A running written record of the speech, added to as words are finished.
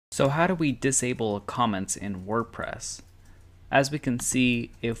So how do we disable comments in WordPress? As we can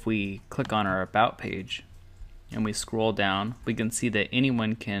see, if we click on our About page and we scroll down, we can see that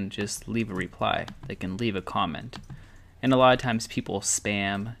anyone can just leave a reply. They can leave a comment. And a lot of times people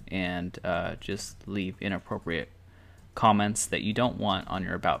spam and just leave inappropriate comments that you don't want on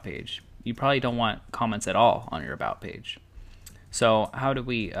your About page. You probably don't want comments at all on your About page. So how do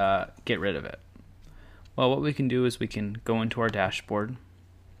we get rid of it? Well, what we can do is we can go into our dashboard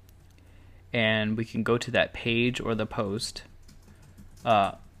and we can go to that page or the post.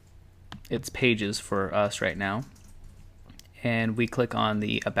 It's pages for us right now, and we click on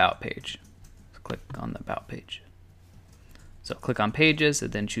the About page. Click on the About page. So click on Pages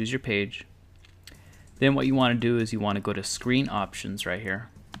and then choose your page. Then what you want to do is you want to go to Screen Options right here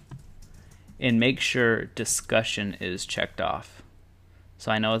and make sure Discussion is checked off.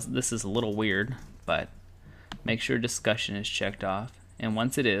 So I know this is a little weird, but make sure Discussion is checked off, and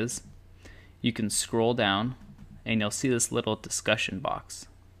once it is, you can scroll down and you'll see this little discussion box.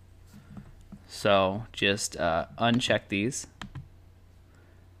 So just uncheck these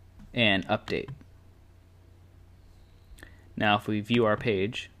and update. Now if we view our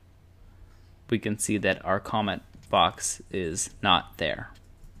page, we can see that our comment box is not there.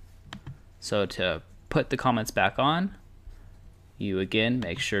 So to put the comments back on, you again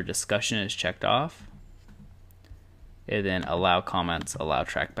make sure discussion is checked off, and then allow comments, allow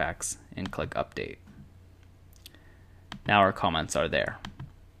trackbacks, and click update. Now our comments are there.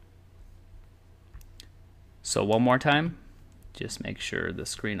 So one more time, just make sure the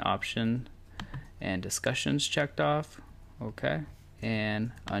screen option and discussions checked off, okay,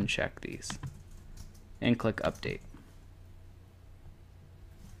 and uncheck these and click update.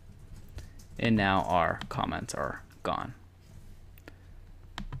 And now our comments are gone.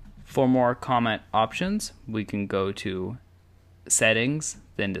 For more comment options, we can go to Settings,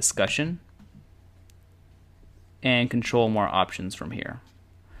 then Discussion, and control more options from here.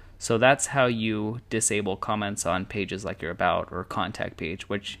 So that's how you disable comments on pages like your About or Contact page,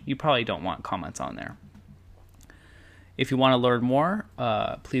 which you probably don't want comments on there. If you want to learn more,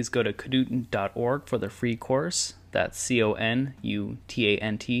 please go to Kanutant.org for the free course. That's CONUTANT.org.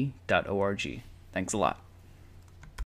 Thanks a lot.